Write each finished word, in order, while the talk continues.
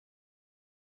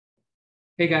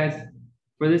Hey guys,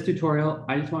 for this tutorial,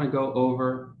 I just want to go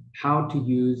over how to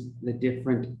use the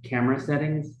different camera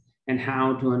settings and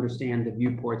how to understand the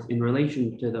viewports in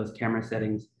relation to those camera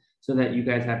settings so that you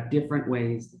guys have different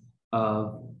ways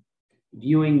of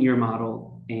viewing your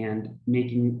model and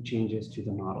making changes to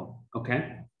the model,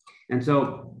 okay? And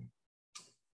so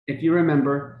if you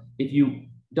remember, if you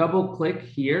double click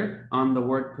here on the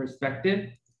word perspective,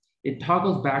 it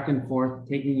toggles back and forth,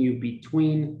 taking you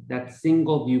between that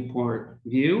single viewport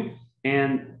view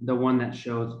and the one that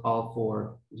shows all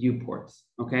four viewports.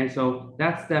 Okay, so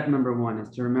that's step number one, is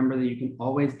to remember that you can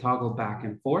always toggle back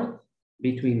and forth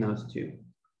between those two.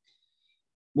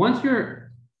 Once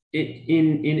you're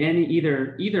in any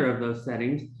either of those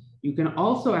settings, you can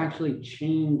also actually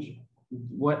change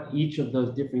what each of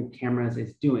those different cameras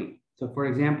is doing. So for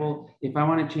example, if I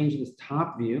want to change this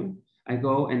top view, I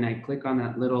go and I click on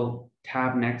that little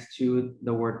tab next to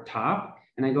the word top,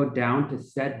 and I go down to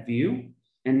set view.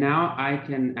 And now I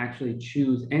can actually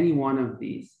choose any one of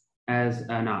these as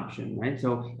an option, right?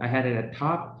 So I had it at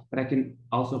top, but I can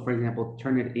also, for example,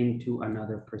 turn it into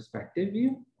another perspective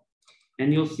view.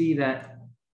 And you'll see that,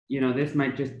 this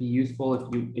might just be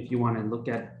useful if you want to look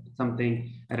at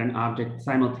something, at an object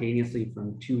simultaneously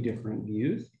from two different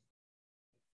views.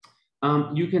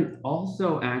 You can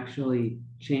also actually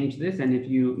change this. And if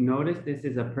you notice, this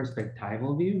is a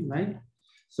perspectival view, right?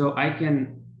 So I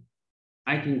can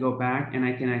go back and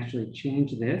I can actually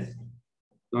change this,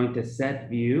 going to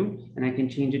set view, and I can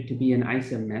change it to be an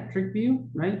isometric view,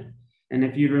 right? And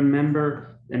if you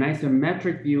remember, an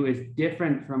isometric view is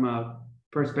different from a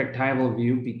perspectival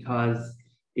view because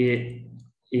it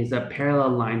is a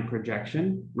parallel line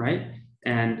projection, right?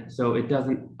 And so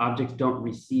objects don't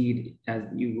recede as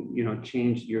you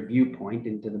change your viewpoint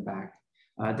into the back.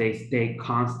 They stay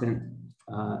constant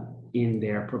in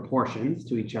their proportions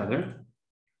to each other,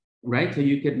 right? So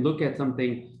you could look at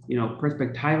something,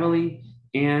 perspectively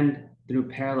and through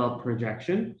parallel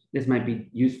projection. This might be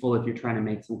useful if you're trying to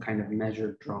make some kind of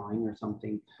measured drawing or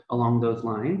something along those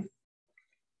lines,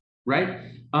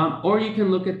 right? Or you can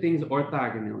look at things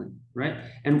orthogonally, right?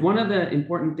 And one of the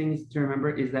important things to remember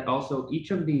is that also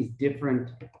each of these different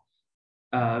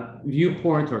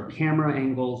viewports or camera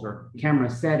angles or camera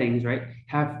settings, right,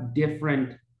 have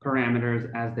different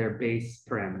parameters as their base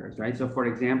parameters, right? So for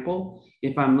example,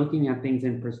 if I'm looking at things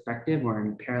in perspective or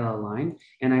in parallel line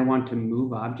and I want to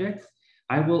move objects,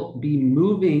 I will be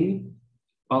moving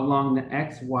along the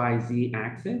X, Y, Z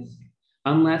axis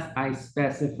unless I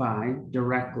specify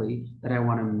directly that I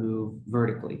want to move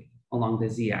vertically along the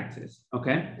Z axis,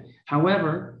 okay?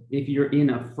 However, if you're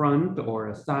in a front or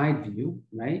a side view,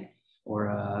 right, or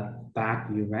a back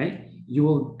view, right, you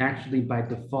will actually by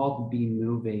default be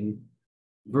moving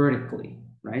vertically,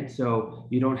 right? So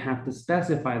you don't have to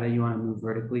specify that you want to move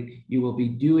vertically. You will be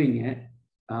doing it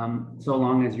so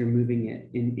long as you're moving it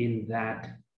in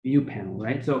that view panel,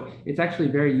 right? So it's actually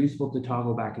very useful to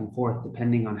toggle back and forth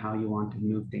depending on how you want to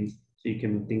move things, so you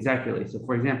can move things accurately. So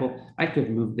for example, I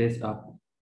could move this up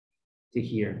to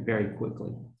here very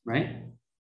quickly, right?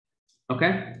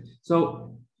 Okay,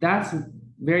 so that's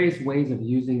various ways of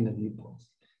using the viewports.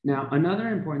 Now, another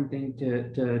important thing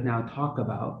to now talk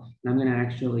about, and I'm going to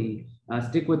actually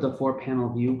stick with the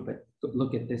 4-panel view, but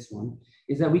look at this one,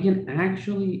 is that we can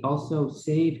actually also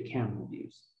save camera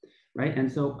views, right?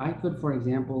 And so I could, for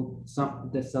example,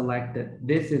 select that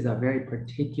this is a very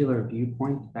particular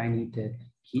viewpoint that I need to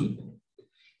keep.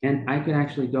 And I could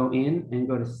actually go in and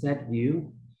go to set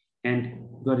view and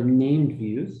go to named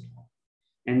views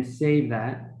and save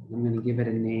that. I'm going to give it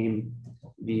a name,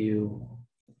 view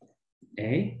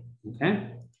A,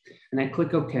 okay? And I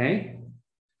click OK,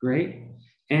 great.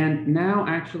 And now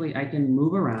actually I can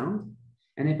move around.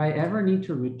 And if I ever need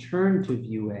to return to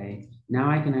view A,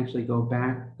 now I can actually go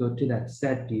to that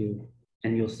set view,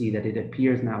 and you'll see that it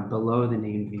appears now below the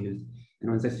named views.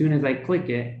 And as soon as I click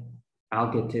it,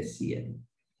 I'll get to see it,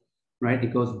 right?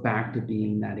 It goes back to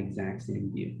being that exact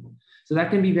same view. So that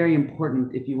can be very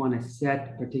important if you want to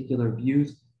set particular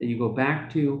views that you go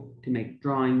back to make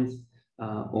drawings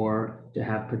or to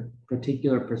have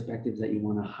particular perspectives that you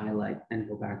want to highlight and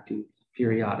go back to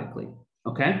periodically,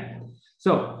 okay?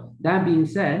 So that being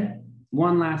said,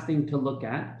 one last thing to look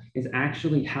at is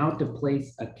actually how to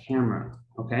place a camera,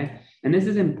 okay? And this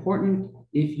is important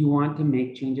if you want to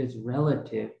make changes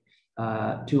relative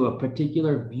to a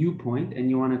particular viewpoint and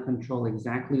you want to control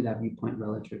exactly that viewpoint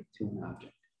relative to an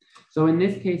object. So in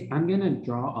this case, I'm going to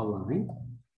draw a line,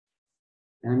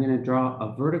 and I'm going to draw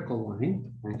a vertical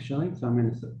line, actually. So I'm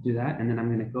going to do that, and then I'm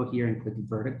going to go here and click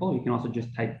vertical. You can also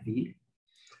just type V.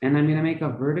 And I'm going to make a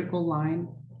vertical line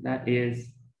that is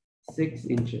 6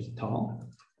 inches tall,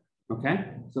 Okay,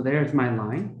 so there's my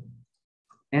line.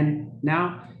 And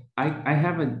now I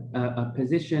have a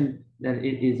position that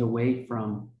it is away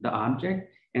from the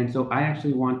object. And so I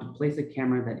actually want to place a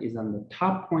camera that is on the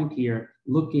top point here,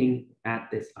 looking at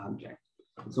this object.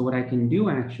 So what I can do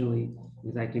actually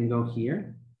is I can go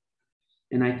here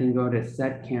and I can go to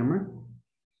set camera.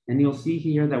 And you'll see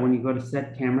here that when you go to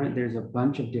set camera, there's a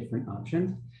bunch of different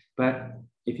options. But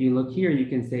if you look here, you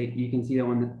can see the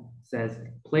one that says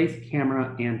place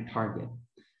camera and target.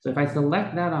 So if I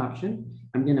select that option,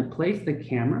 I'm going to place the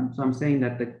camera. So I'm saying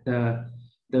that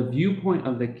the viewpoint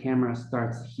of the camera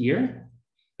starts here.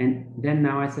 And then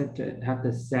now I have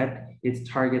to set its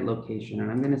target location. And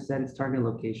I'm going to set its target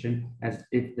location as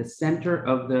if the center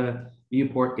of the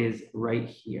viewport is right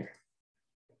here.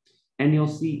 And you'll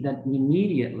see that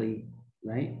immediately,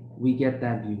 right, we get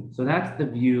that view. So that's the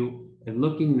view of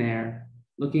looking there,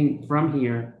 looking from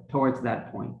here towards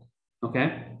that point,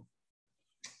 okay?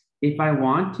 If I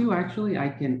want to, actually, I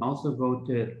can also go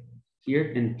to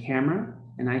here in camera,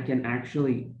 and I can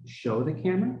actually show the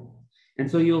camera.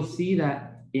 And so you'll see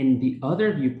that in the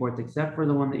other viewports, except for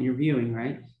the one that you're viewing,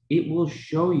 right, it will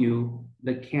show you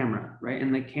the camera, right?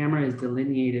 And the camera is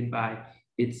delineated by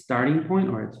its starting point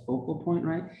or its focal point,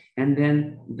 right? And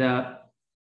then the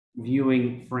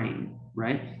viewing frame,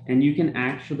 right? And you can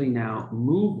actually now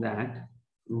move that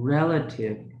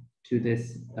relative to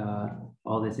this,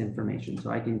 all this information. So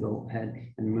I can go ahead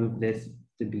and move this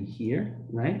to be here,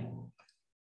 right?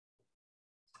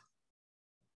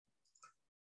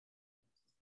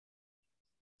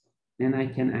 And I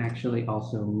can actually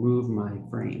also move my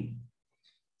frame.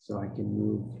 So I can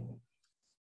move,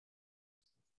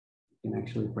 I can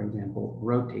actually, for example,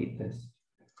 rotate this.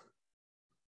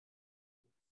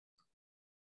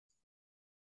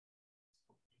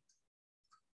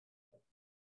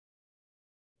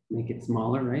 Make it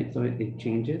smaller, right? So it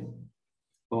changes.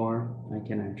 Or I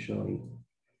can actually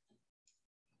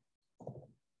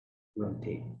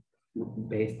rotate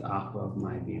based off of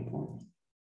my viewpoint.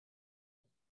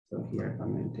 So here, if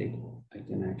I'm going to take, I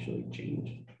can actually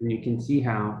change. And you can see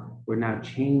how we're now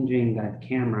changing that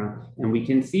camera, and we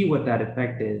can see what that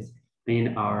effect is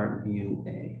in our view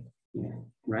A here,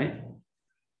 right?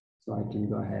 So I can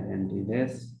go ahead and do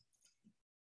this.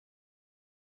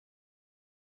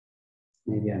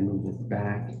 Maybe I move this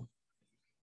back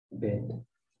a bit,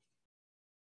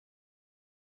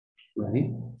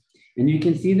 right? And you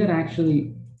can see that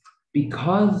actually,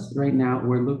 because right now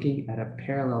we're looking at a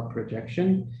parallel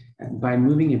projection, by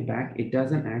moving it back, it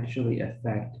doesn't actually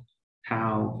affect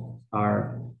how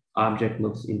our object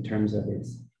looks in terms of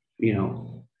its,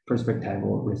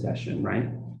 perspectival recession,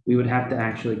 right? We would have to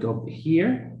actually go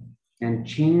here and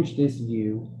change this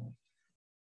view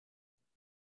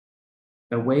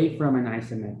away from an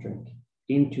isometric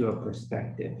into a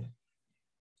perspective.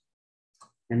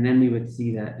 And then we would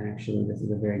see that actually this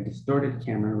is a very distorted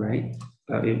camera, right?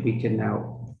 But if we can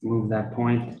now move that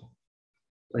point,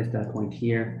 place that point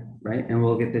here, right? And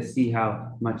we'll get to see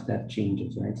how much that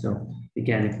changes, right? So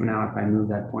again, if I move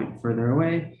that point further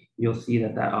away, you'll see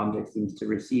that that object seems to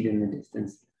recede in the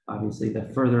distance. Obviously,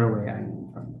 the further away I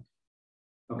am from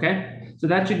it. Okay, so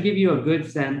that should give you a good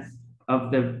sense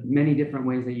of the many different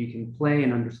ways that you can play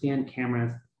and understand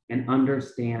cameras and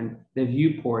understand the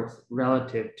viewports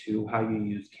relative to how you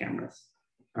use cameras.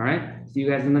 All right, see you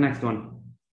guys in the next one.